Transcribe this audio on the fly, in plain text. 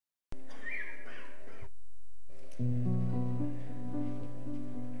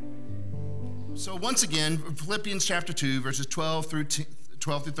So once again, Philippians chapter 2, verses 12 through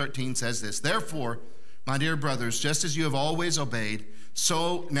 13 says this: "Therefore, my dear brothers, just as you have always obeyed,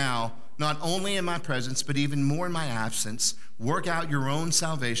 so now, not only in my presence, but even more in my absence, work out your own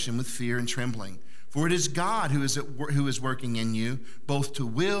salvation with fear and trembling. For it is God who is working in you, both to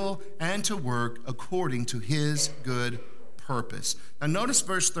will and to work according to his good purpose." Now notice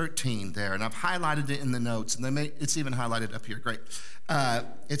verse 13 there, and I've highlighted it in the notes, and it's even highlighted up here. Great.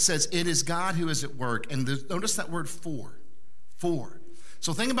 It says, "It is God who is at work," and notice that word for.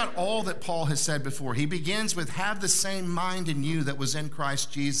 So think about all that Paul has said before. He begins with, "Have the same mind in you that was in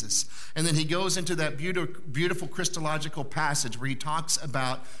Christ Jesus." And then he goes into that beautiful Christological passage where he talks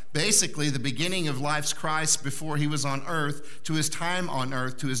about basically the beginning of life's Christ before he was on earth, to his time on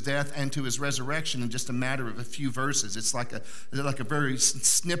earth, to his death, and to his resurrection in just a matter of a few verses. It's like a very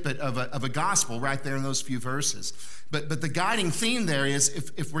snippet of a gospel right there in those few verses. But the guiding theme there is,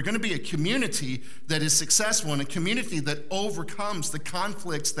 if we're going to be a community that is successful and a community that overcomes the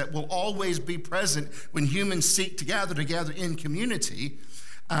conflicts that will always be present when humans seek to gather together in community,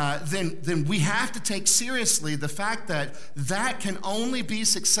 then we have to take seriously the fact that can only be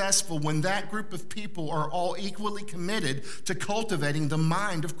successful when that group of people are all equally committed to cultivating the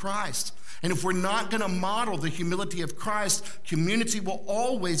mind of Christ. And if we're not going to model the humility of Christ, community will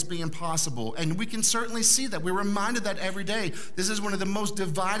always be impossible. And we can certainly see that. We're reminded that every day. This is one of the most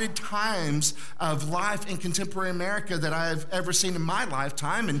divided times of life in contemporary America that I've ever seen in my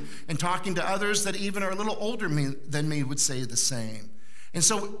lifetime. And talking to others that even are a little older than me would say the same. And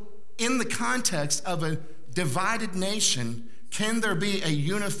so in the context of a divided nation, can there be a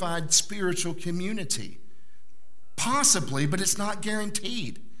unified spiritual community? Possibly, but it's not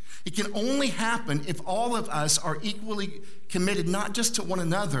guaranteed. It can only happen if all of us are equally committed, not just to one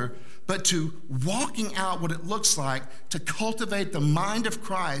another, but to walking out what it looks like to cultivate the mind of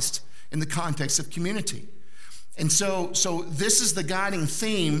Christ in the context of community. And so this is the guiding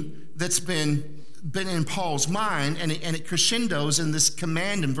theme that's been in Paul's mind, and it crescendos in this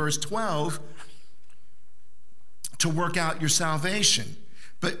command in verse 12 to work out your salvation.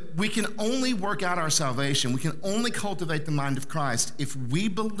 But we can only work out our salvation, we can only cultivate the mind of Christ if we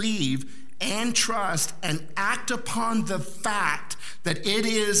believe and trust and act upon the fact that it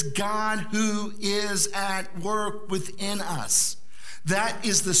is God who is at work within us. That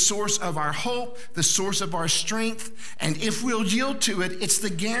is the source of our hope, the source of our strength, and if we'll yield to it, it's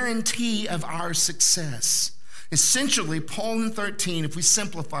the guarantee of our success. Essentially, Paul in 13, if we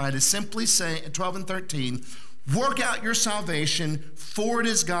simplify it, is simply saying, 12 and 13, work out your salvation, for it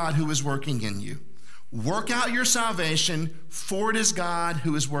is God who is working in you. Work out your salvation, for it is God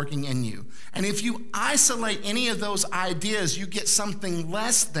who is working in you. And if you isolate any of those ideas, you get something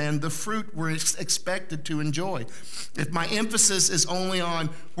less than the fruit we're expected to enjoy. If my emphasis is only on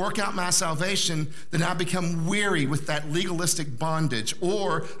work out my salvation, then I become weary with that legalistic bondage,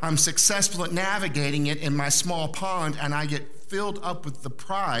 or I'm successful at navigating it in my small pond and I get filled up with the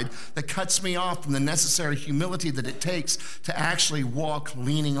pride that cuts me off from the necessary humility that it takes to actually walk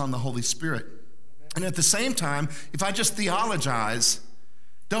leaning on the Holy Spirit. And at the same time, if I just theologize,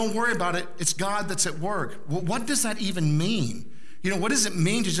 don't worry about it, it's God that's at work. Well, what does that even mean? What does it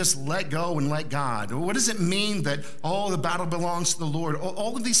mean to just let go and let God? Or what does it mean that, the battle belongs to the Lord?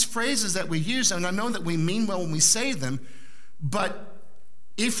 All of these phrases that we use, and I know that we mean well when we say them, but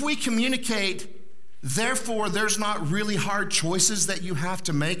if we communicate, therefore there's not really hard choices that you have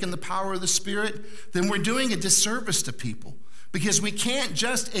to make in the power of the Spirit, then we're doing a disservice to people. Because we can't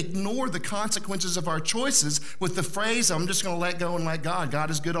just ignore the consequences of our choices with the phrase, I'm just going to let go and let God. God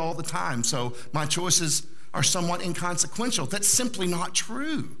is good all the time, so my choices are somewhat inconsequential. That's simply not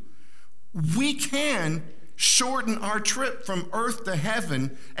true. We can shorten our trip from earth to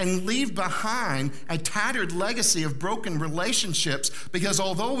heaven and leave behind a tattered legacy of broken relationships, because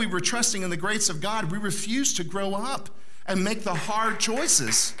although we were trusting in the grace of God, we refused to grow up and make the hard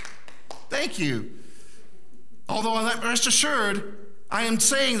choices. Thank you. Although, rest assured, I am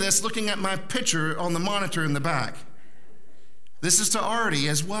saying this looking at my picture on the monitor in the back. This is to Artie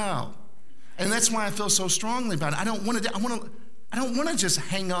as well. And that's why I feel so strongly about it. I don't want to just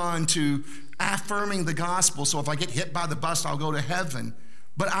hang on to affirming the gospel, so if I get hit by the bus, I'll go to heaven.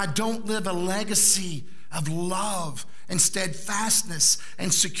 But I don't live a legacy of love and steadfastness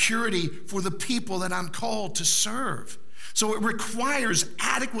and security for the people that I'm called to serve. So it requires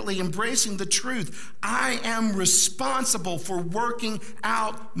adequately embracing the truth. I am responsible for working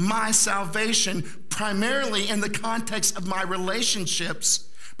out my salvation primarily in the context of my relationships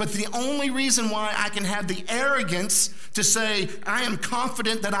But the only reason why I can have the arrogance to say I am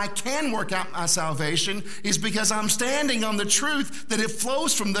confident that I can work out my salvation is because I'm standing on the truth that it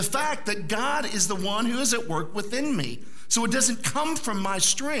flows from the fact that God is the one who is at work within me. So it doesn't come from my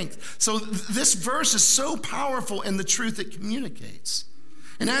strength. So this verse is so powerful in the truth it communicates.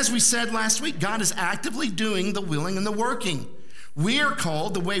 And as we said last week, God is actively doing the willing and the working. We are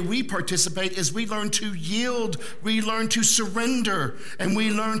called, the way we participate is we learn to yield, we learn to surrender, and we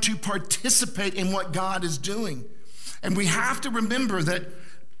learn to participate in what God is doing. And we have to remember that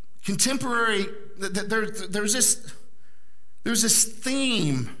there's this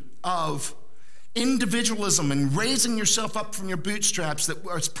theme of individualism and raising yourself up from your bootstraps that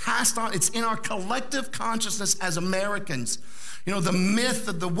is passed on. It's in our collective consciousness as Americans. You know, the myth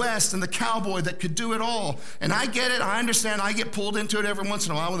of the West and the cowboy that could do it all. And I get it, I understand, I get pulled into it every once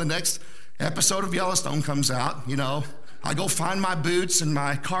in a while when the next episode of Yellowstone comes out. You know, I go find my boots and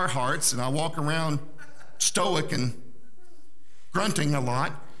my Carhartts and I walk around stoic and grunting a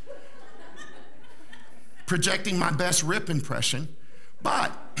lot, projecting my best Rip impression.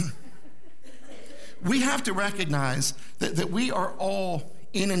 But we have to recognize that we are all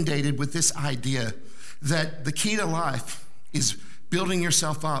inundated with this idea that the key to life is building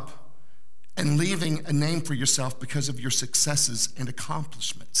yourself up and leaving a name for yourself because of your successes and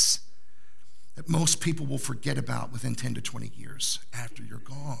accomplishments that most people will forget about within 10 to 20 years after you're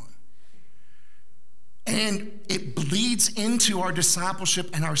gone. And it bleeds into our discipleship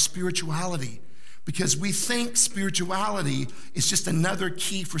and our spirituality because we think spirituality is just another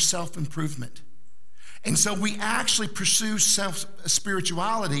key for self-improvement. And so we actually pursue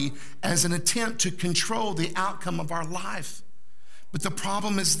spirituality as an attempt to control the outcome of our life. But the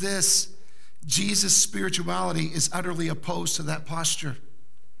problem is this: Jesus' spirituality is utterly opposed to that posture.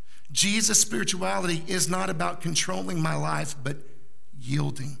 Jesus' spirituality is not about controlling my life, but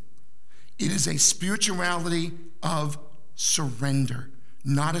yielding. It is a spirituality of surrender,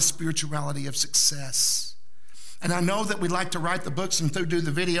 not a spirituality of success. And I know that we like to write the books and do the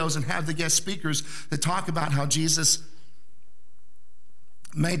videos and have the guest speakers that talk about how Jesus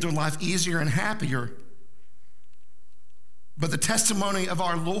made their life easier and happier. But the testimony of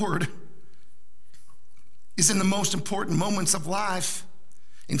our Lord is in the most important moments of life,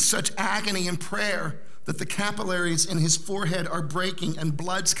 in such agony and prayer that the capillaries in his forehead are breaking and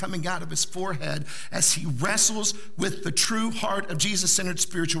blood's coming out of his forehead as he wrestles with the true heart of Jesus-centered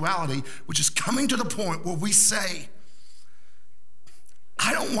spirituality, which is coming to the point where we say,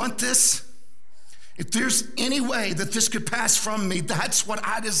 I don't want this. If there's any way that this could pass from me, that's what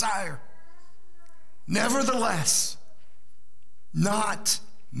I desire. Nevertheless, not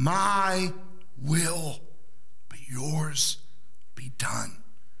my will, but yours be done.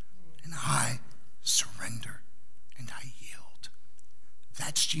 And I surrender and I yield.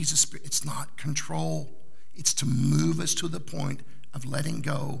 That's Jesus' spirit. It's not control. It's to move us to the point of letting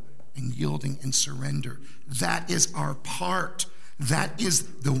go and yielding and surrender. That is our part. That is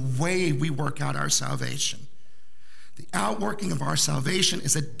the way we work out our salvation. The outworking of our salvation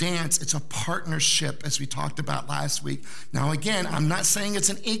is a dance. It's a partnership, as we talked about last week. Now, again, I'm not saying it's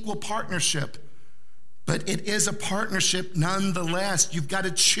an equal partnership, but it is a partnership nonetheless. You've got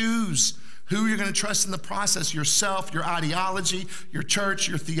to choose who you're going to trust in the process: yourself, your ideology, your church,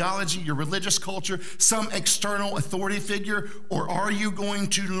 your theology, your religious culture, some external authority figure, or are you going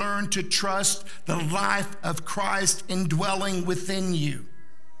to learn to trust the life of Christ indwelling within you?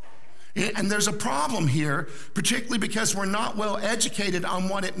 And there's a problem here, particularly because we're not well educated on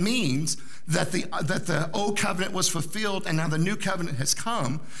what it means that the old covenant was fulfilled and now the new covenant has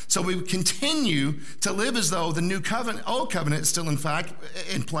come. So we continue to live as though the old covenant is still in fact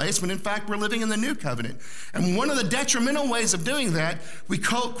in place, when in fact we're living in the new covenant. And one of the detrimental ways of doing that, we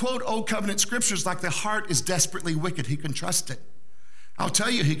quote old covenant scriptures like the heart is desperately wicked. Who can trust it? I'll tell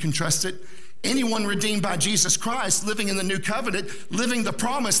you who can trust it. Anyone redeemed by Jesus Christ, living in the new covenant, living the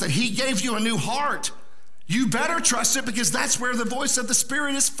promise that he gave you a new heart. You better trust it, because that's where the voice of the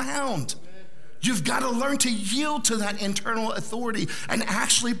Spirit is found. You've got to learn to yield to that internal authority and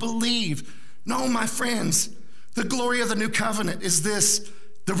actually believe. No, my friends, the glory of the new covenant is this: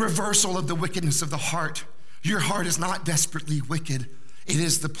 the reversal of the wickedness of the heart. Your heart is not desperately wicked. It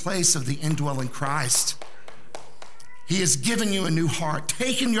is the place of the indwelling Christ. He has given you a new heart,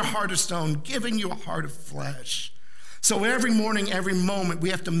 taken your heart of stone, given you a heart of flesh. So every morning, every moment, we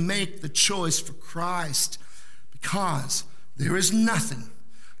have to make the choice for Christ, because there is nothing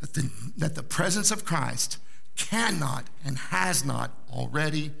that the presence of Christ cannot and has not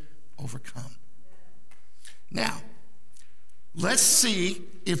already overcome. Now, let's see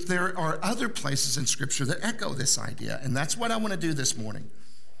if there are other places in Scripture that echo this idea, and that's what I want to do this morning.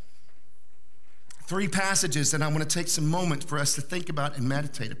 3 passages that I want to take some moment for us to think about and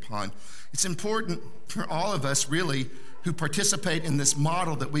meditate upon. It's important for all of us, really, who participate in this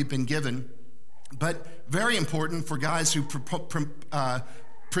model that we've been given, but very important for guys who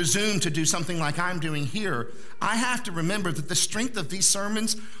presume to do something like I'm doing here. I have to remember that the strength of these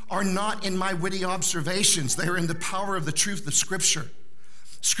sermons are not in my witty observations. They are in the power of the truth of Scripture.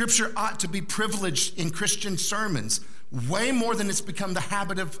 Scripture ought to be privileged in Christian sermons, way more than it's become the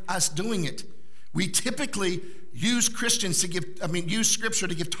habit of us doing it. We typically use use Scripture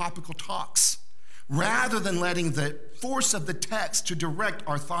to give topical talks, rather than letting the force of the text to direct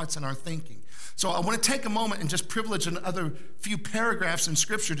our thoughts and our thinking. So I want to take a moment and just privilege another few paragraphs in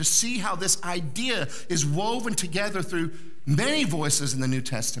Scripture to see how this idea is woven together through many voices in the New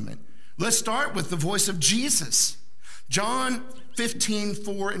Testament. Let's start with the voice of Jesus. John 15,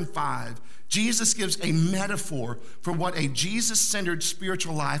 4 and 5. Jesus gives a metaphor for what a Jesus-centered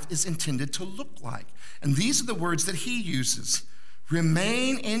spiritual life is intended to look like. And these are the words that he uses.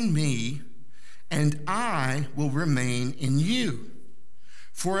 Remain in me, and I will remain in you.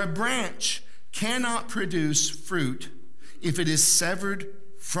 For a branch cannot produce fruit if it is severed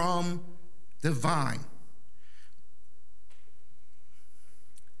from the vine.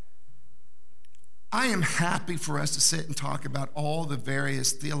 I am happy for us to sit and talk about all the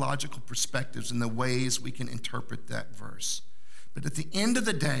various theological perspectives and the ways we can interpret that verse. But at the end of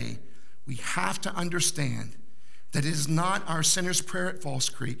the day, we have to understand that it is not our sinner's prayer at False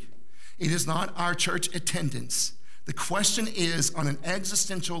Creek. It is not our church attendance. The question is, on an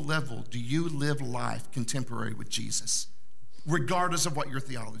existential level, do you live life contemporary with Jesus, regardless of what your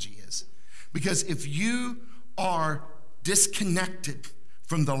theology is? Because if you are disconnected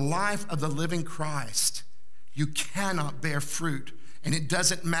from the life of the living Christ, you cannot bear fruit. And it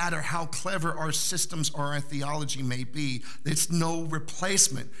doesn't matter how clever our systems or our theology may be, it's no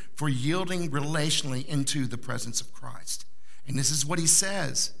replacement for yielding relationally into the presence of Christ. And this is what he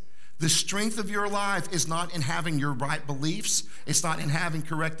says. The strength of your life is not in having your right beliefs. It's not in having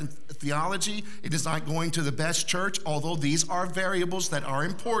correct theology. It is not going to the best church, although these are variables that are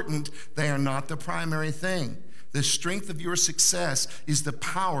important. They are not the primary thing. The strength of your success is the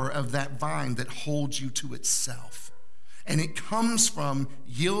power of that vine that holds you to itself. And it comes from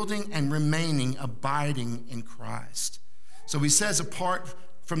yielding and remaining, abiding in Christ. So he says, apart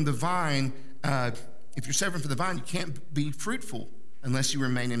from the vine, if you're severed from the vine, you can't be fruitful unless you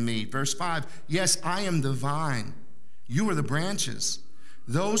remain in me. Verse 5, yes, I am the vine. You are the branches.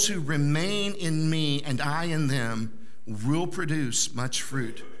 Those who remain in me and I in them will produce much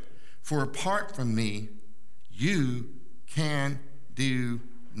fruit. For apart from me, you can do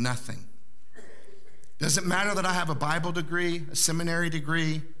nothing. Doesn't matter that I have a Bible degree, a seminary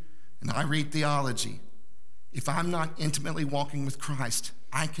degree, and I read theology. If I'm not intimately walking with Christ,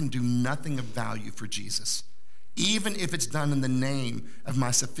 I can do nothing of value for Jesus, even if it's done in the name of my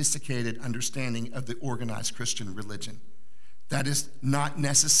sophisticated understanding of the organized Christian religion. That is not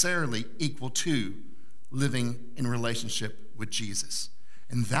necessarily equal to living in relationship with Jesus.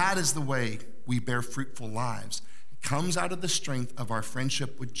 And that is the way we bear fruitful lives. It comes out of the strength of our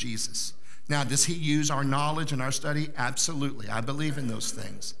friendship with Jesus. Now, does he use our knowledge and our study? Absolutely. I believe in those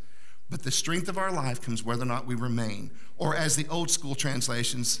things. But the strength of our life comes whether or not we remain, or as the old school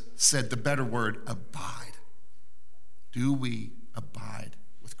translations said, the better word, abide. Do we abide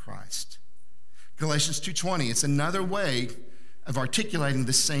with Christ? Galatians 2:20, it's another way of articulating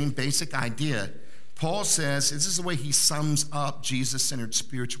the same basic idea. Paul says, this is the way he sums up Jesus-centered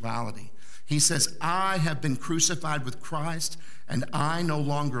spirituality. He says, I have been crucified with Christ, and I no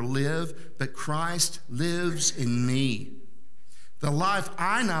longer live, but Christ lives in me. The life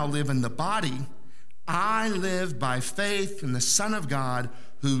I now live in the body, I live by faith in the Son of God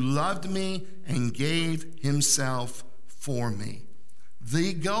who loved me and gave himself for me.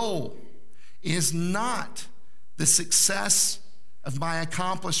 The goal is not the success of my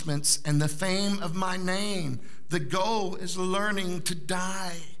accomplishments and the fame of my name. The goal is learning to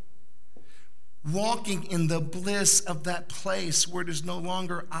die, walking in the bliss of that place where it is no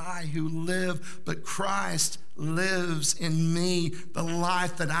longer I who live, but Christ lives in me. The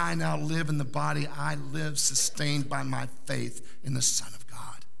life that I now live in the body, I live sustained by my faith in the Son of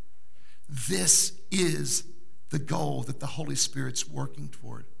God. This is the goal that the Holy Spirit's working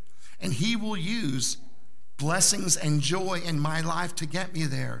toward. And he will use blessings and joy in my life to get me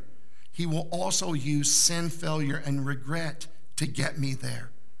there. He will also use sin, failure, and regret to get me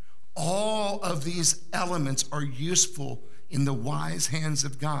there. All of these elements are useful in the wise hands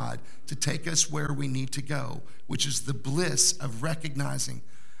of God to take us where we need to go, which is the bliss of recognizing,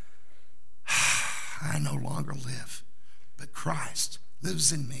 I no longer live, but Christ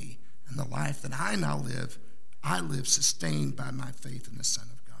lives in me, And the life that I now live, I live sustained by my faith in the Son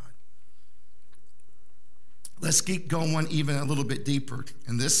of God. Let's keep going even a little bit deeper.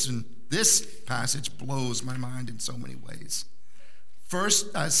 And this passage blows my mind in so many ways.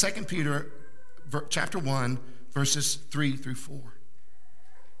 2 Peter chapter 1, verses 3 through 4.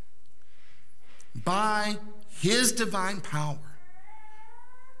 By his divine power,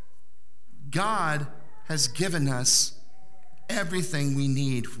 God has given us everything we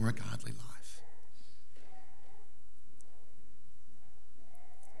need for a godly life.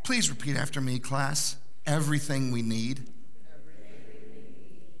 Please repeat after me, class. Everything we need.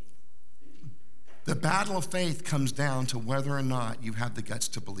 The battle of faith comes down to whether or not you have the guts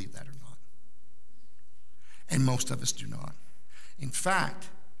to believe that or not. And most of us do not. In fact,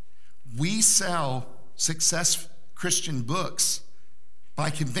 we sell success Christian books by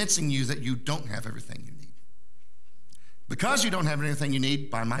convincing you that you don't have everything you need. Because you don't have everything you need,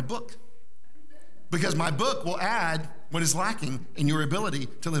 buy my book. Because my book will add what is lacking in your ability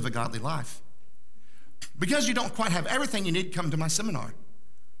to live a godly life. Because you don't quite have everything you need, come to my seminar.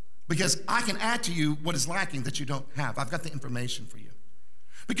 Because I can add to you what is lacking that you don't have. I've got the information for you.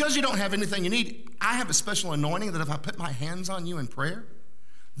 Because you don't have anything you need, I have a special anointing that if I put my hands on you in prayer,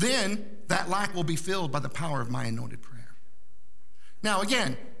 then that lack will be filled by the power of my anointed prayer. Now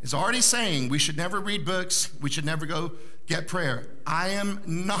again, it's already saying we should never read books, we should never go get prayer. I am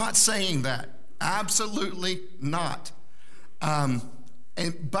not saying that. Absolutely not.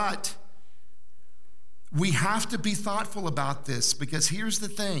 But we have to be thoughtful about this, because here's the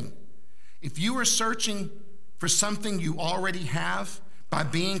thing. If you are searching for something you already have by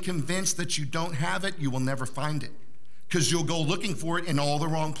being convinced that you don't have it, you will never find it, because you'll go looking for it in all the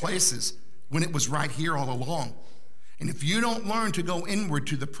wrong places when it was right here all along. And if you don't learn to go inward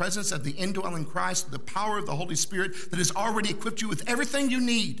to the presence of the indwelling Christ, the power of the Holy Spirit that has already equipped you with everything you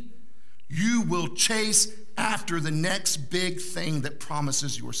need, you will chase after the next big thing that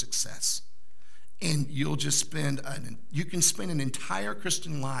promises your success. And you'll just you can spend an entire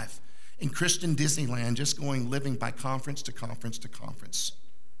Christian life in Christian Disneyland just living by conference to conference to conference.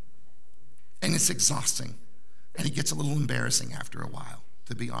 And it's exhausting. And it gets a little embarrassing after a while,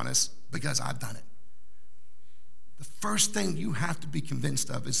 to be honest, because I've done it. The first thing you have to be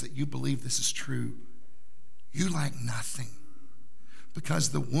convinced of is that you believe this is true. You lack nothing, because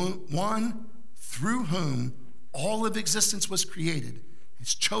the one through whom all of existence was created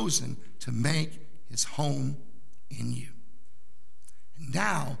has chosen to make his home in you. And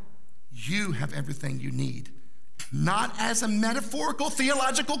now you have everything you need, not as a metaphorical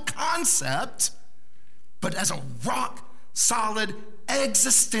theological concept, but as a rock solid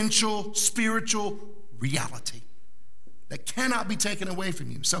existential spiritual reality that cannot be taken away from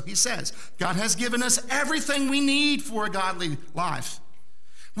you. So he says, God has given us everything we need for a godly life.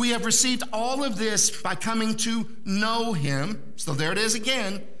 We have received all of this by coming to know him. So there it is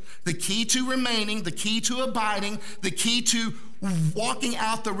again. The key to remaining, the key to abiding, the key to walking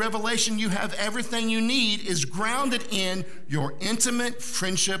out the revelation you have everything you need is grounded in your intimate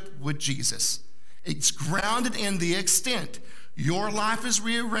friendship with Jesus. It's grounded in the extent your life is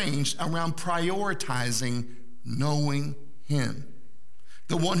rearranged around prioritizing knowing him,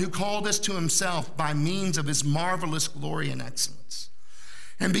 the one who called us to himself by means of his marvelous glory and excellence.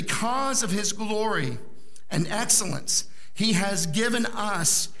 And because of his glory and excellence, he has given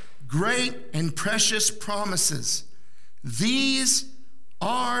us great and precious promises. These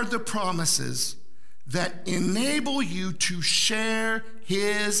are the promises that enable you to share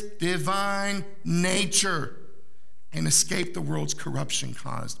his divine nature and escape the world's corruption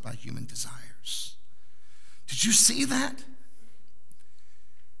caused by human desires. Did you see that?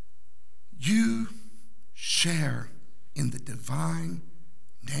 You share in the divine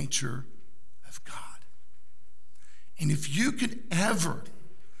nature of God. And if you could ever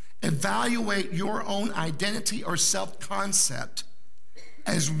evaluate your own identity or self-concept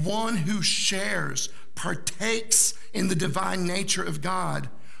as one who shares, partakes in the divine nature of God,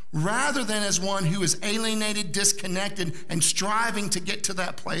 rather than as one who is alienated, disconnected, and striving to get to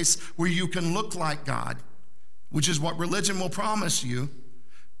that place where you can look like God, which is what religion will promise you.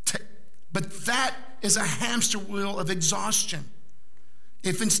 But that is a hamster wheel of exhaustion.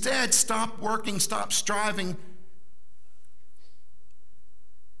 If instead, stop working, stop striving,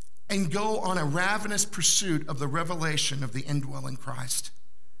 and go on a ravenous pursuit of the revelation of the indwelling Christ,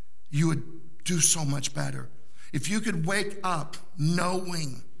 you would do so much better. If you could wake up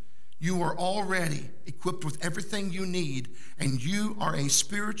knowing you are already equipped with everything you need, and you are a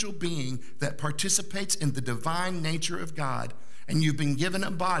spiritual being that participates in the divine nature of God, and you've been given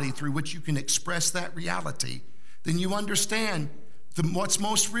a body through which you can express that reality, then you understand what's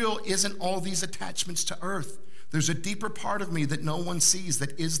most real isn't all these attachments to earth. There's a deeper part of me that no one sees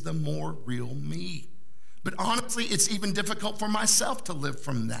that is the more real me. But honestly, it's even difficult for myself to live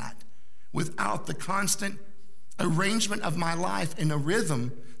from that without the constant arrangement of my life in a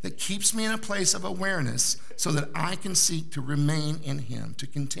rhythm that keeps me in a place of awareness so that I can seek to remain in him, to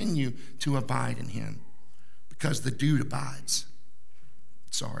continue to abide in him, because the dude abides.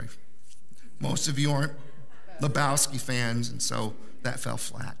 Sorry. Most of you aren't Lebowski fans, and so that fell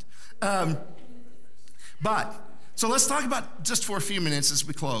flat. So let's talk about, just for a few minutes as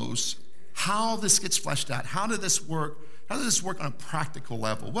we close, how this gets fleshed out. How does this work? How does this work on a practical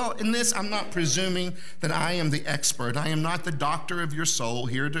level? Well, in this, I'm not presuming that I am the expert. I am not the doctor of your soul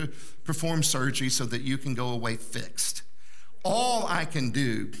here to perform surgery so that you can go away fixed. All I can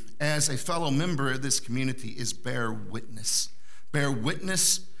do as a fellow member of this community is bear witness. Bear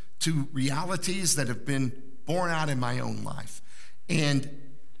witness to realities that have been born out in my own life. And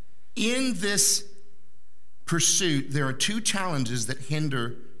in this pursuit, there are two challenges that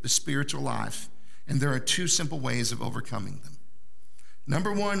hinder the spiritual life, and there are two simple ways of overcoming them.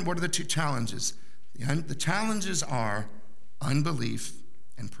 Number one, what are the two challenges? The challenges are unbelief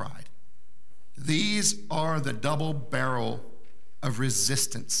and pride. These are the double barrel of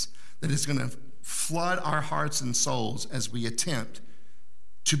resistance that is going to flood our hearts and souls as we attempt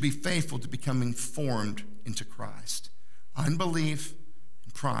to be faithful to becoming formed into Christ. Unbelief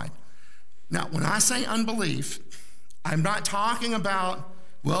and pride. Now, when I say unbelief, I'm not talking about,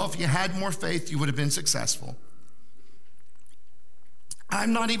 well, if you had more faith, you would have been successful.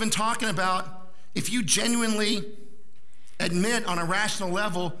 I'm not even talking about if you genuinely admit on a rational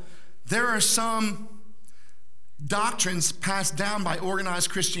level, there are some doctrines passed down by organized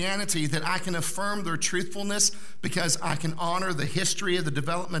Christianity that I can affirm their truthfulness because I can honor the history of the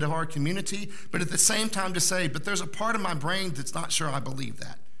development of our community, but at the same time to say, but there's a part of my brain that's not sure I believe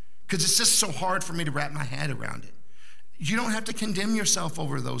that because it's just so hard for me to wrap my head around it. You don't have to condemn yourself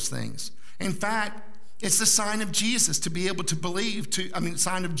over those things. In fact, it's the sign of Jesus to be able to believe,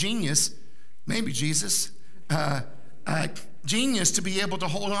 sign of genius, maybe Jesus, genius to be able to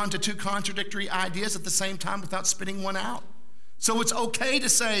hold on to two contradictory ideas at the same time without spitting one out. So it's okay to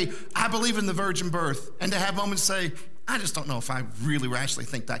say, I believe in the virgin birth, and to have moments say, I just don't know if I really rationally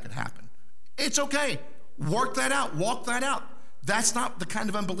think that could happen. It's okay. Work that out. Walk that out. That's not the kind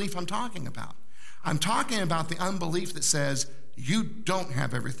of unbelief I'm talking about. I'm talking about the unbelief that says you don't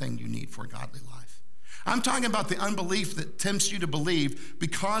have everything you need for a godly life. I'm talking about the unbelief that tempts you to believe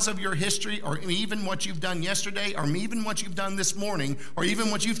because of your history or even what you've done yesterday or even what you've done this morning or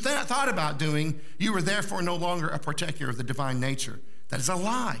even what you've thought about doing, you are therefore no longer a partaker of the divine nature. That is a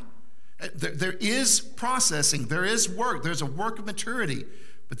lie. There is processing, there is work, there's a work of maturity.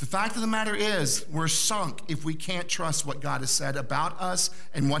 But the fact of the matter is, we're sunk if we can't trust what God has said about us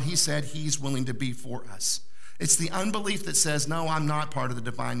and what he said he's willing to be for us. It's the unbelief that says, no, I'm not part of the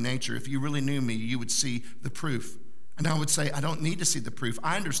divine nature. If you really knew me, you would see the proof. And I would say, I don't need to see the proof.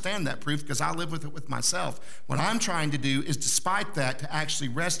 I understand that proof because I live with it with myself. What I'm trying to do is, despite that, to actually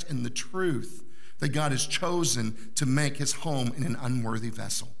rest in the truth that God has chosen to make his home in an unworthy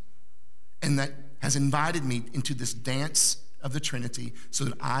vessel. And that has invited me into this dance of the Trinity so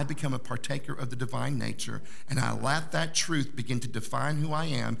that I become a partaker of the divine nature, and I let that truth begin to define who I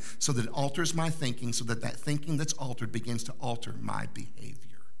am so that it alters my thinking, so that that thinking that's altered begins to alter my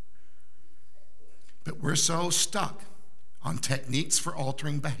behavior. But we're so stuck on techniques for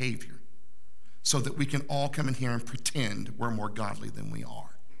altering behavior so that we can all come in here and pretend we're more godly than we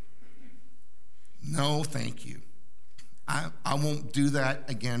are. No, thank you. I won't do that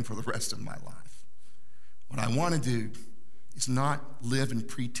again for the rest of my life. What I want to do is not live in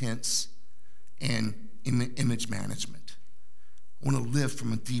pretense and image management. I want to live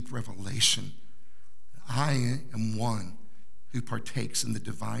from a deep revelation. I am one who partakes in the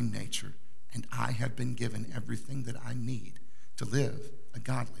divine nature, and I have been given everything that I need to live a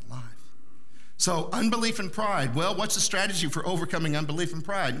godly life. So unbelief and pride. Well, what's the strategy for overcoming unbelief and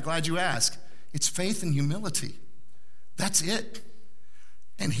pride? I'm glad you asked. It's faith and humility. That's it.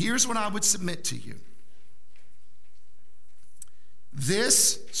 And here's what I would submit to you.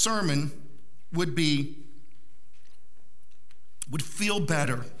 This sermon would feel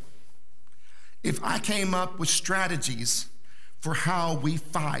better if I came up with strategies for how we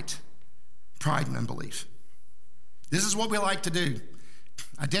fight pride and unbelief. This is what we like to do.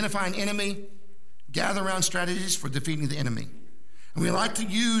 Identify an enemy, gather around strategies for defeating the enemy. And we like to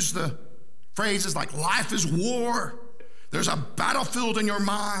use the phrases like life is war. There's a battlefield in your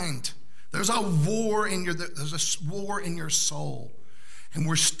mind. There's a war in your soul. And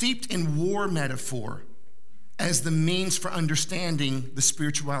we're steeped in war metaphor as the means for understanding the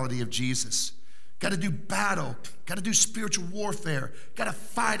spirituality of Jesus. Got to do battle, got to do spiritual warfare, got to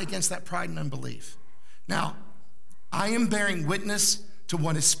fight against that pride and unbelief. Now, I am bearing witness to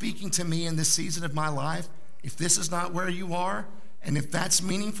what is speaking to me in this season of my life. If this is not where you are, and if that's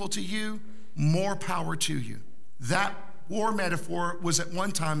meaningful to you, more power to you. That war metaphor was at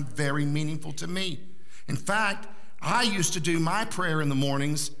one time very meaningful to me. In fact, I used to do my prayer in the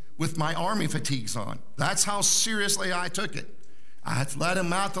mornings with my army fatigues on. That's how seriously I took it. I had let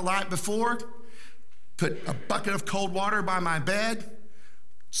them out the night before, put a bucket of cold water by my bed,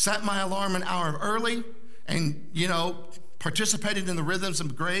 set my alarm an hour early, and, participated in the rhythms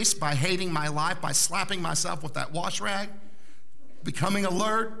of grace by hating my life, by slapping myself with that wash rag, becoming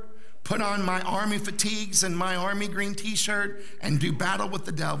alert, put on my army fatigues and my army green t-shirt, and do battle with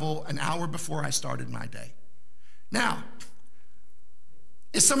the devil an hour before I started my day. Now,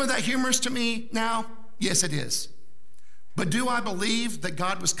 is some of that humorous to me now? Yes, it is. But do I believe that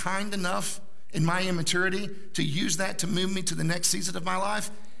God was kind enough in my immaturity to use that to move me to the next season of my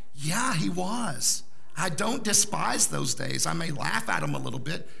life? Yeah, he was. I don't despise those days. I may laugh at them a little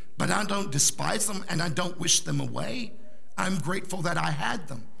bit, but I don't despise them and I don't wish them away. I'm grateful that I had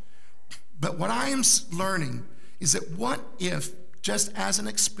them. But what I am learning is that what if, just as an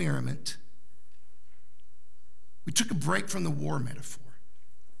experiment, we took a break from the war metaphor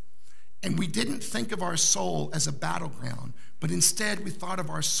and we didn't think of our soul as a battleground, but instead we thought of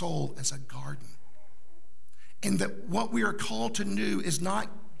our soul as a garden. And that what we are called to do is not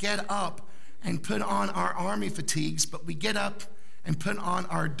get up and put on our army fatigues, but we get up and put on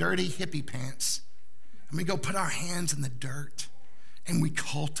our dirty hippie pants. And we go put our hands in the dirt and we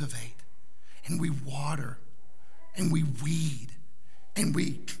cultivate and we water and we weed and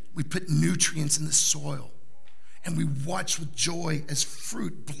we put nutrients in the soil and we watch with joy as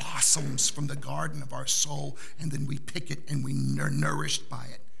fruit blossoms from the garden of our soul, and then we pick it and we are nourished by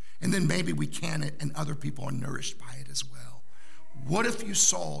it. And then maybe we can it and other people are nourished by it as well. What if you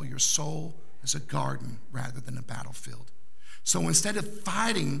saw your soul as a garden rather than a battlefield? So instead of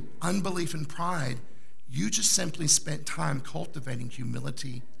fighting unbelief and pride, you just simply spent time cultivating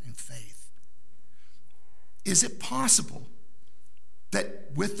humility and faith. Is it possible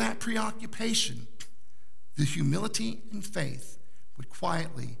that with that preoccupation, the humility and faith would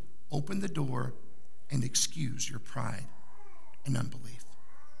quietly open the door and excuse your pride and unbelief?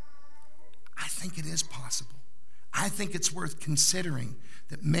 I think it is possible. I think it's worth considering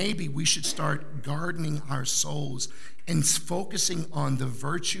that maybe we should start gardening our souls and focusing on the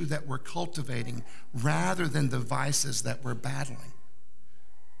virtue that we're cultivating rather than the vices that we're battling.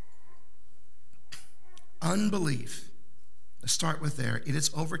 Unbelief, let's start with there. It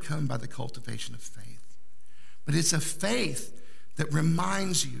is overcome by the cultivation of faith. But it's a faith that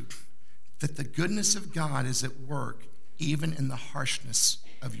reminds you that the goodness of God is at work even in the harshness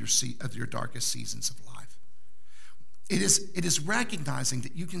of your darkest seasons of life. It is recognizing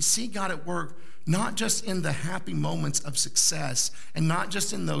that you can see God at work not just in the happy moments of success and not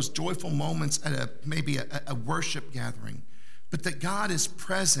just in those joyful moments at maybe a worship gathering, but that God is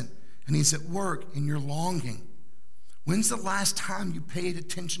present and he's at work in your longing. When's the last time you paid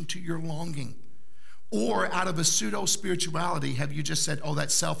attention to your longing? Or out of a pseudo-spirituality, have you just said, oh,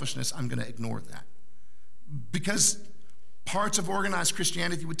 that's selfishness, I'm going to ignore that? Because parts of organized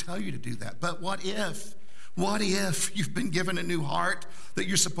Christianity would tell you to do that. But what if you've been given a new heart that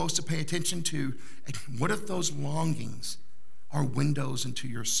you're supposed to pay attention to? And what if those longings are windows into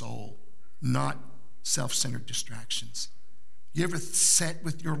your soul, not self-centered distractions? You ever sit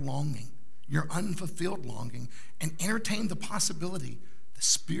with your longing, your unfulfilled longing, and entertain the possibility the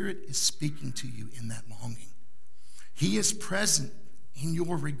Spirit is speaking to you in that longing? He is present in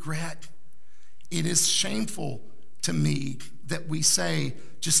your regret. It is shameful to me that we say,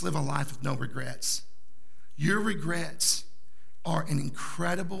 just live a life of no regrets. Your regrets are an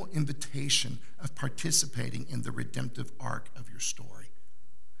incredible invitation of participating in the redemptive arc of your story.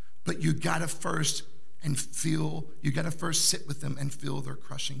 But you gotta first sit with them and feel their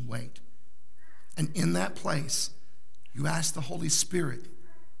crushing weight. And in that place, you ask the Holy Spirit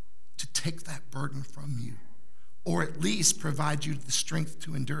to take that burden from you, or at least provide you the strength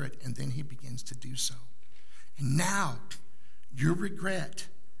to endure it, and then he begins to do so. And now, your regret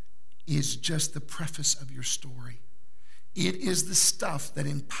is just the preface of your story. It is the stuff that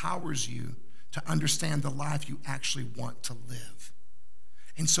empowers you to understand the life you actually want to live.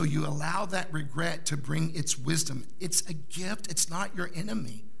 And so you allow that regret to bring its wisdom. It's a gift. It's not your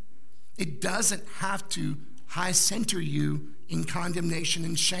enemy. It doesn't have to high center you in condemnation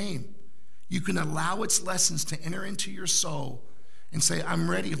and shame. You can allow its lessons to enter into your soul and say, I'm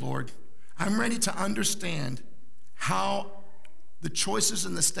ready, Lord. I'm ready to understand how the choices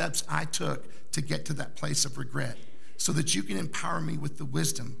and the steps I took to get to that place of regret, so that you can empower me with the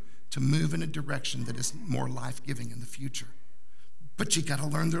wisdom to move in a direction that is more life-giving in the future. But you got to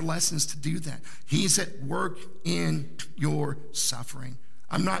learn their lessons to do that. He's at work in your suffering.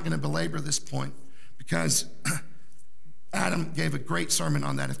 I'm not going to belabor this point because Adam gave a great sermon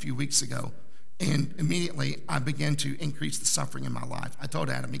on that a few weeks ago, and immediately I began to increase the suffering in my life. I told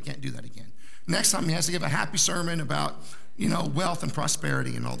Adam he can't do that again. Next time he has to give a happy sermon about, wealth and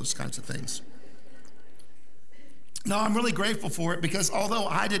prosperity and all those kinds of things. No, I'm really grateful for it because although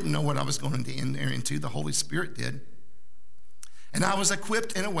I didn't know what I was going to enter into, the Holy Spirit did. And I was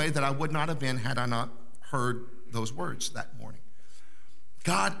equipped in a way that I would not have been had I not heard those words that morning.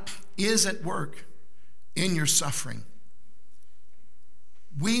 God is at work in your suffering.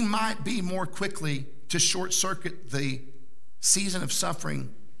 We might be more quickly to short circuit the season of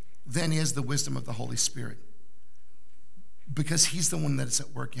suffering than is the wisdom of the Holy Spirit, because he's the one that is at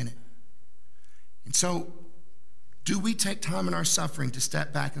work in it. And so, do we take time in our suffering to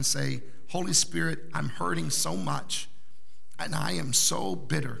step back and say, Holy Spirit, I'm hurting so much, and I am so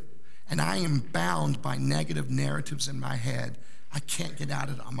bitter, and I am bound by negative narratives in my head. I can't get out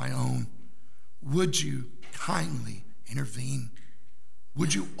of it on my own. Would you kindly intervene?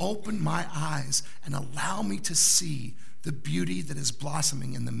 Would you open my eyes and allow me to see the beauty that is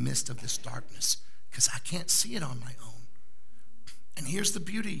blossoming in the midst of this darkness? Because I can't see it on my own. And here's the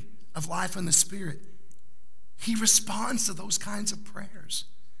beauty of life in the Spirit. He responds to those kinds of prayers.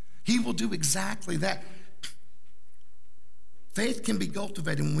 He will do exactly that. Faith can be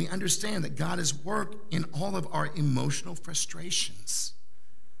cultivated when we understand that God is work in all of our emotional frustrations.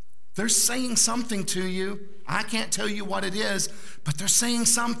 They're saying something to you. I can't tell you what it is, but they're saying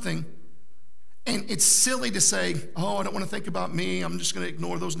something. And it's silly to say, oh, I don't want to think about me. I'm just going to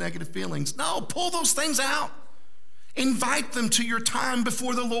ignore those negative feelings. No, pull those things out. Invite them to your time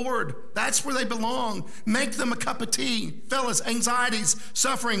before the Lord. That's where they belong. Make them a cup of tea. Fellas, anxieties,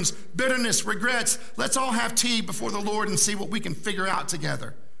 sufferings, bitterness, regrets. Let's all have tea before the Lord and see what we can figure out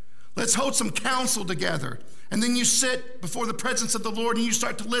together. Let's hold some counsel together. And then you sit before the presence of the Lord and you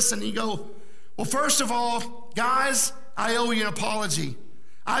start to listen and you go, well, first of all, guys, I owe you an apology.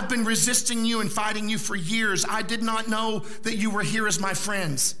 I've been resisting you and fighting you for years. I did not know that you were here as my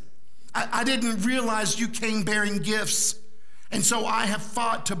friends. I didn't realize you came bearing gifts. And so I have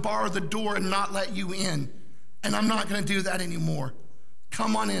fought to bar the door and not let you in. And I'm not going to do that anymore.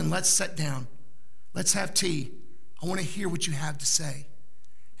 Come on in. Let's sit down. Let's have tea. I want to hear what you have to say.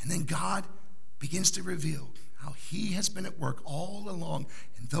 And then God begins to reveal how he has been at work all along.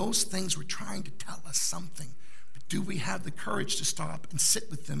 And those things were trying to tell us something. But do we have the courage to stop and sit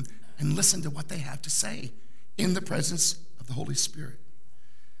with them and listen to what they have to say in the presence of the Holy Spirit?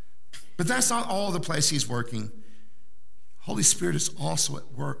 But that's not all the place he's working. Holy Spirit is also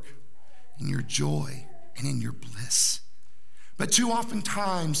at work in your joy and in your bliss. But too often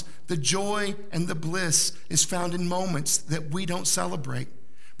times, the joy and the bliss is found in moments that we don't celebrate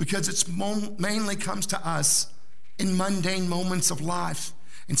because it's mainly comes to us in mundane moments of life.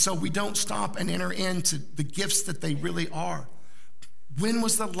 And so we don't stop and enter into the gifts that they really are. When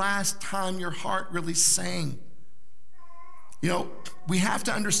was the last time your heart really sang? We have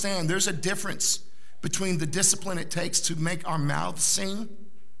to understand there's a difference between the discipline it takes to make our mouths sing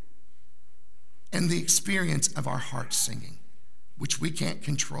and the experience of our heart singing, which we can't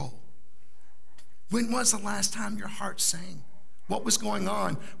control. When was the last time your heart sang? What was going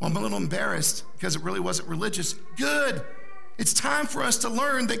on? Well, I'm a little embarrassed because it really wasn't religious. Good. It's time for us to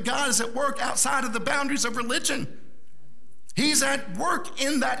learn that God is at work outside of the boundaries of religion. He's at work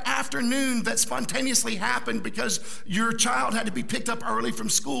in that afternoon that spontaneously happened because your child had to be picked up early from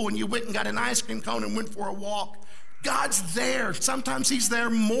school and you went and got an ice cream cone and went for a walk. God's there. Sometimes he's there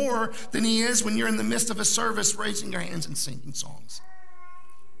more than he is when you're in the midst of a service raising your hands and singing songs.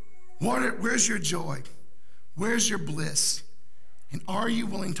 Where's your joy? Where's your bliss? And are you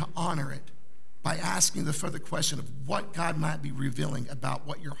willing to honor it by asking the further question of what God might be revealing about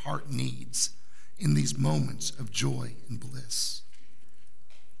what your heart needs in these moments of joy and bliss?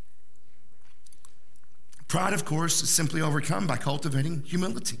 Pride, of course, is simply overcome by cultivating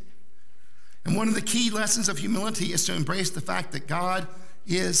humility. And one of the key lessons of humility is to embrace the fact that God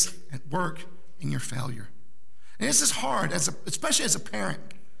is at work in your failure. And this is hard, especially as a parent,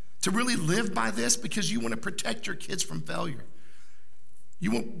 to really live by this because you want to protect your kids from failure.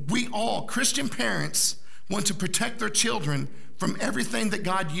 We all, Christian parents, want to protect their children from everything that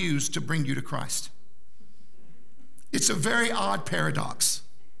God used to bring you to Christ. It's a very odd paradox.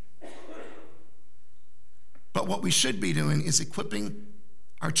 But what we should be doing is equipping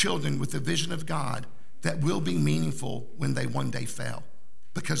our children with the vision of God that will be meaningful when they one day fail,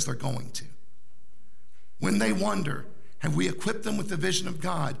 because they're going to. When they wonder, have we equipped them with the vision of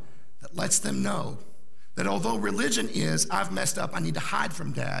God that lets them know that although religion is, I've messed up, I need to hide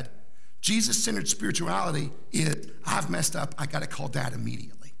from dad, Jesus-centered spirituality is, I've messed up, I got to call dad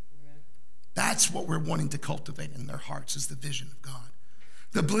immediately. That's what we're wanting to cultivate in their hearts, is the vision of God.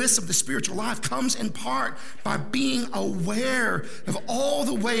 The bliss of the spiritual life comes in part by being aware of all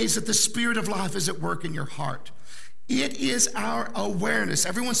the ways that the Spirit of life is at work in your heart. It is our awareness.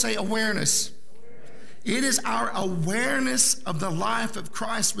 Everyone say awareness. It is our awareness of the life of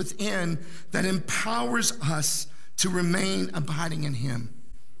Christ within that empowers us to remain abiding in him.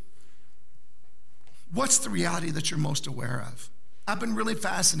 What's the reality that you're most aware of? I've been really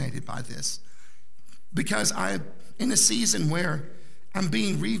fascinated by this because I'm in a season where I'm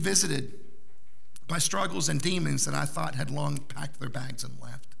being revisited by struggles and demons that I thought had long packed their bags and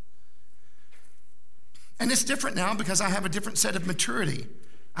left. And it's different now because I have a different set of maturity.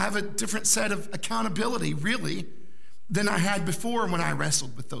 I have a different set of accountability, really, than I had before when I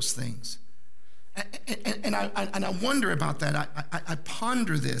wrestled with those things. And I wonder about that. I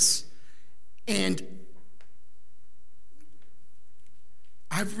ponder this, and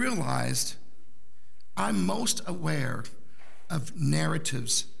I've realized I'm most aware of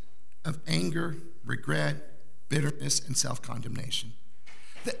narratives of anger, regret, bitterness, and self-condemnation.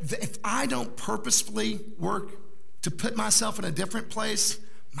 If I don't purposefully work to put myself in a different place,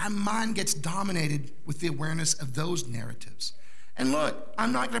 my mind gets dominated with the awareness of those narratives. And look,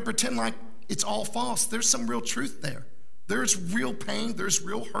 I'm not going to pretend like it's all false. There's some real truth there. There's real pain, there's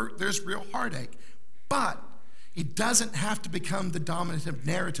real hurt, there's real heartache. But it doesn't have to become the dominative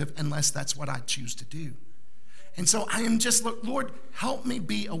narrative unless that's what I choose to do. And so I am just, Lord, help me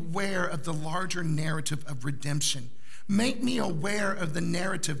be aware of the larger narrative of redemption. Make me aware of the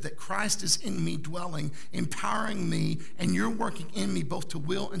narrative that Christ is in me dwelling, empowering me, and you're working in me both to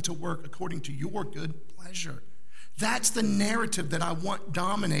will and to work according to your good pleasure. That's the narrative that I want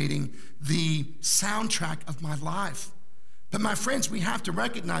dominating the soundtrack of my life. But my friends, we have to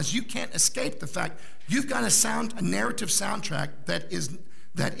recognize you can't escape the fact you've got a narrative soundtrack that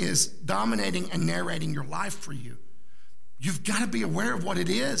is dominating and narrating your life for you. You've got to be aware of what it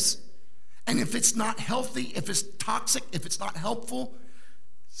is. And if it's not healthy, if it's toxic, if it's not helpful,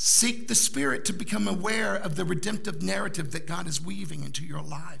 seek the Spirit to become aware of the redemptive narrative that God is weaving into your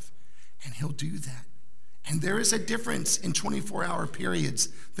life. And he'll do that. And there is a difference in 24-hour periods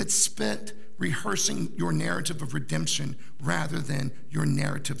that's spent rehearsing your narrative of redemption rather than your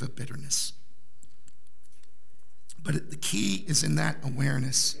narrative of bitterness. But the key is in that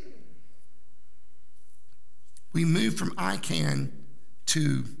awareness. We move from I can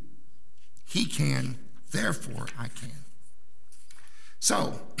to he can, therefore I can.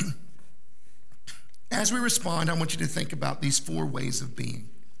 So, as we respond, I want you to think about these 4 ways of being.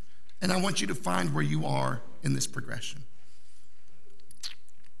 And I want you to find where you are in this progression.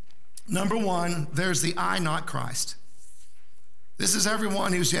 Number 1, there's the I, not Christ. This is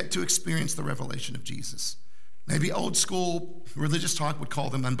everyone who's yet to experience the revelation of Jesus. Maybe old school religious talk would call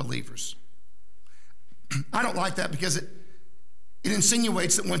them unbelievers. I don't like that because it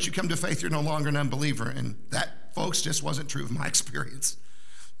insinuates that once you come to faith, you're no longer an unbeliever. And that, folks, just wasn't true of my experience.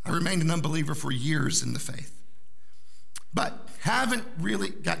 I remained an unbeliever for years in the faith, but haven't really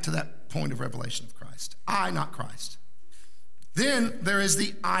got to that point of revelation of Christ. I, not Christ. Then there is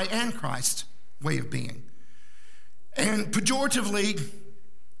the I and Christ way of being. And pejoratively,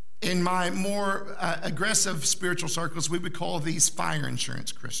 in my more aggressive spiritual circles, we would call these fire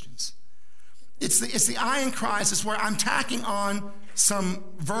insurance Christians. It's the I in Christ. It's where I'm tacking on some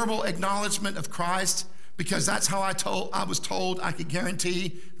verbal acknowledgement of Christ because that's how I was told I could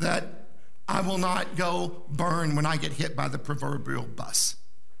guarantee that I will not go burn when I get hit by the proverbial bus.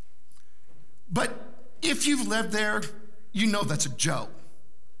 But if you've lived there, you know that's a joke.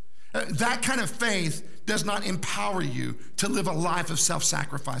 That kind of faith does not empower you to live a life of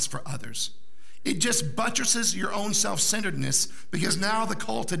self-sacrifice for others. It just buttresses your own self-centeredness because now the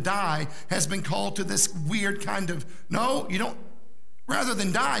call to die has been called to this weird kind of, no, you don't, rather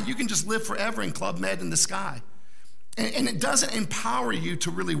than die, you can just live forever in Club Med in the sky. And it doesn't empower you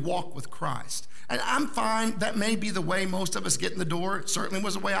to really walk with Christ. And I'm fine, that may be the way most of us get in the door. It certainly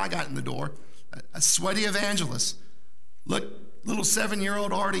was the way I got in the door. A sweaty evangelist. Look, little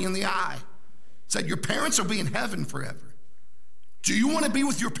 7-year-old Artie in the eye. Said, your parents will be in heaven forever. Do you want to be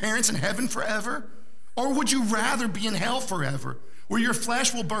with your parents in heaven forever? Or would you rather be in hell forever, where your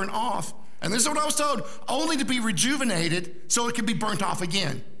flesh will burn off? And this is what I was told, only to be rejuvenated so it can be burnt off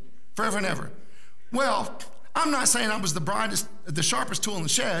again, forever and ever. Well, I'm not saying I was the sharpest tool in the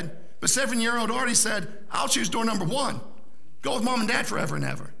shed, But 7-year-old already said, I'll choose door number 1. Go with mom and dad forever and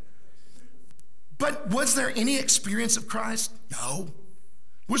ever. But was there any experience of Christ? No.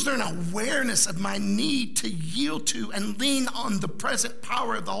 Was there an awareness of my need to yield to and lean on the present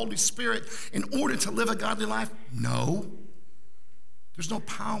power of the Holy Spirit in order to live a godly life? No. There's no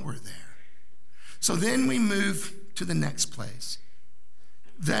power there. So then we move to the next place.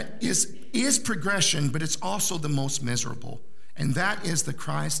 That is progression, but it's also the most miserable. And that is the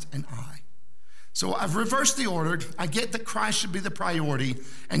Christ and I. So I've reversed the order. I get that Christ should be the priority.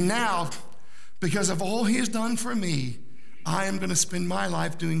 And now, because of all he has done for me, I am going to spend my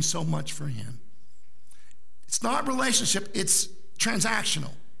life doing so much for him. It's not relationship, it's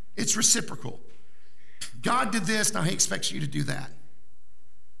transactional. It's reciprocal. God did this, now he expects you to do that.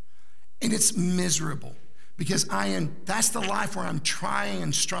 And it's miserable because that's the life where I'm trying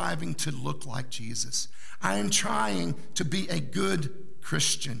and striving to look like Jesus. I am trying to be a good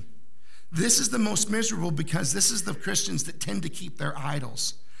Christian. This is the most miserable because this is the Christians that tend to keep their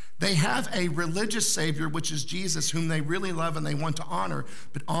idols. They have a religious savior, which is Jesus, whom they really love and they want to honor.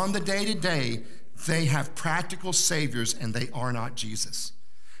 But on the day-to-day, they have practical saviors and they are not Jesus.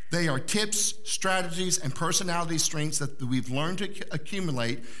 They are tips, strategies, and personality strengths that we've learned to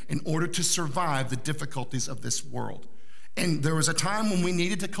accumulate in order to survive the difficulties of this world. And there was a time when we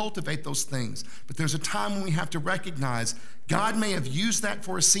needed to cultivate those things, but there's a time when we have to recognize God may have used that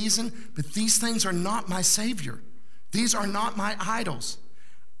for a season, but these things are not my savior. These are not my idols.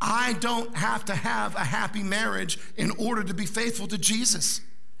 I don't have to have a happy marriage in order to be faithful to Jesus.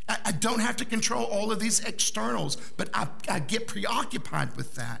 I don't have to control all of these externals, but I get preoccupied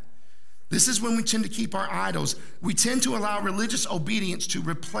with that. This is when we tend to keep our idols. We tend to allow religious obedience to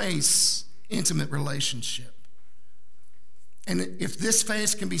replace intimate relationship. And if this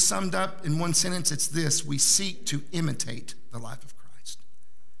phase can be summed up in one sentence, it's this: we seek to imitate the life of Christ.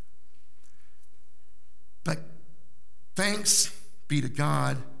 But thanks be to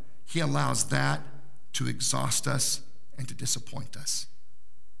God, he allows that to exhaust us and to disappoint us.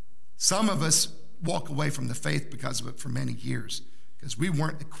 Some of us walk away from the faith because of it for many years, because we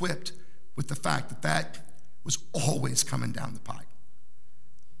weren't equipped with the fact that that was always coming down the pike.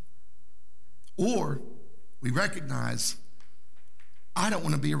 Or we recognize, I don't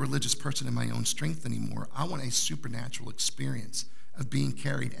want to be a religious person in my own strength anymore. I want a supernatural experience of being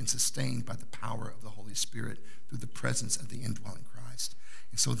carried and sustained by the power of the Holy Spirit through the presence of the indwelling Christ.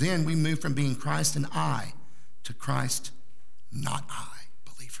 And so then we move from being Christ and I to Christ, not I,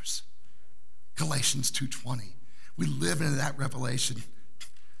 believers. Galatians 2:20. We live into that revelation.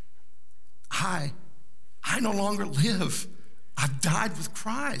 I no longer live. I've died with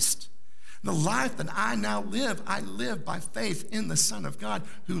Christ. The life that I now live, I live by faith in the Son of God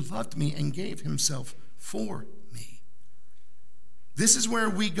who loved me and gave himself for me. This is where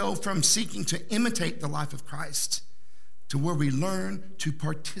we go from seeking to imitate the life of Christ to where we learn to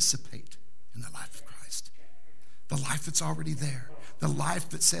participate in the life of Christ. The life that's already there. The life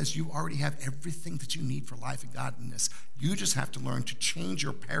that says you already have everything that you need for life and godliness. You just have to learn to change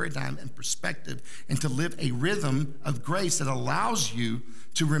your paradigm and perspective and to live a rhythm of grace that allows you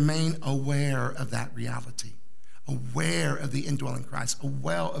to remain aware of that reality, aware of the indwelling Christ,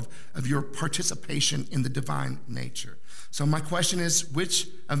 aware of your participation in the divine nature. So my question is, which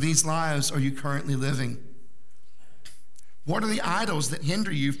of these lives are you currently living? What are the idols that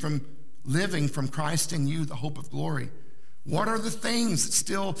hinder you from living from Christ in you, the hope of glory? What are the things that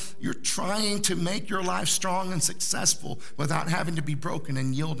still you're trying to make your life strong and successful without having to be broken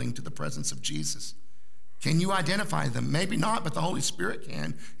and yielding to the presence of Jesus? Can you identify them? Maybe not, but the Holy Spirit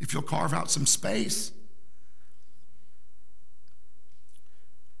can if you'll carve out some space.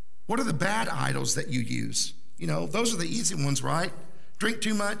 What are the bad idols that you use? You know, those are the easy ones, right? Drink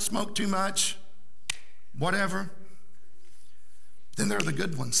too much, smoke too much, whatever. Then there are the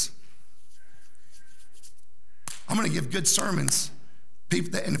good ones. I'm going to give good sermons,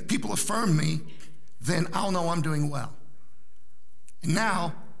 and if people affirm me, then I'll know I'm doing well. And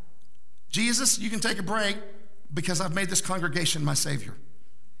now, Jesus, you can take a break because I've made this congregation my Savior.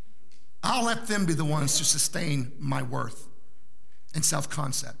 I'll let them be the ones to sustain my worth and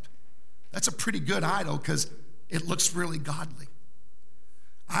self-concept. That's a pretty good idol because it looks really godly.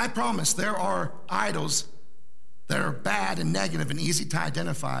 I promise there are idols that are bad and negative and easy to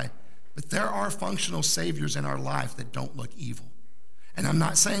identify, but there are functional saviors in our life that don't look evil. And I'm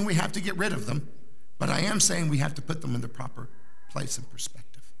not saying we have to get rid of them, but I am saying we have to put them in the proper place and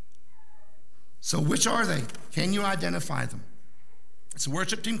perspective. So which are they? Can you identify them? As the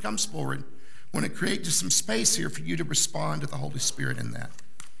worship team comes forward, I want to create just some space here for you to respond to the Holy Spirit in that.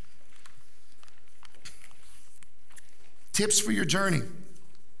 Tips for your journey.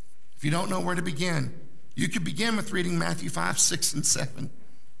 If you don't know where to begin, you could begin with reading Matthew 5, 6, and 7.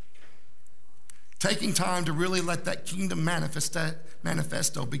 Taking time to really let that kingdom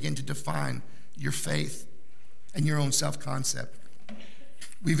manifesto begin to define your faith and your own self-concept.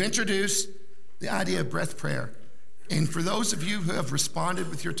 We've introduced the idea of breath prayer. And for those of you who have responded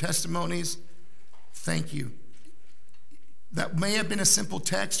with your testimonies, thank you. That may have been a simple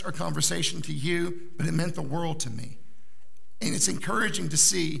text or conversation to you, but it meant the world to me. And it's encouraging to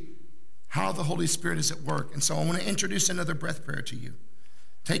see how the Holy Spirit is at work. And so I want to introduce another breath prayer to you.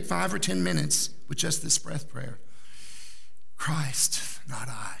 Take 5 or 10 minutes with just this breath prayer. Christ, not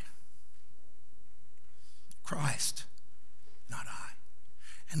I. Christ, not I.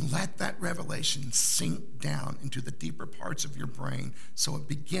 And let that revelation sink down into the deeper parts of your brain so it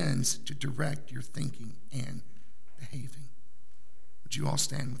begins to direct your thinking and behaving. Would you all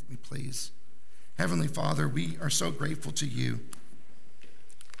stand with me, please? Heavenly Father, we are so grateful to you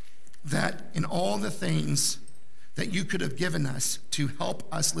that in all the things that you could have given us to help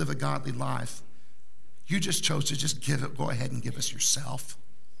us live a godly life, you just chose to just go ahead and give us yourself.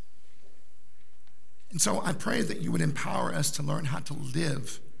 And so I pray that you would empower us to learn how to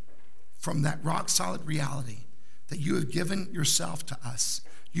live from that rock-solid reality that you have given yourself to us.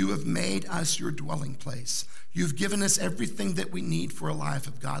 You have made us your dwelling place. You've given us everything that we need for a life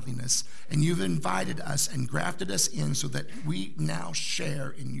of godliness, and you've invited us and grafted us in so that we now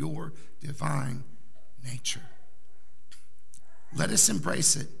share in your divine nature. Let us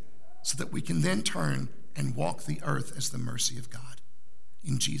embrace it so that we can then turn and walk the earth as the mercy of God.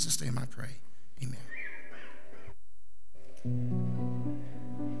 In Jesus' name I pray, amen.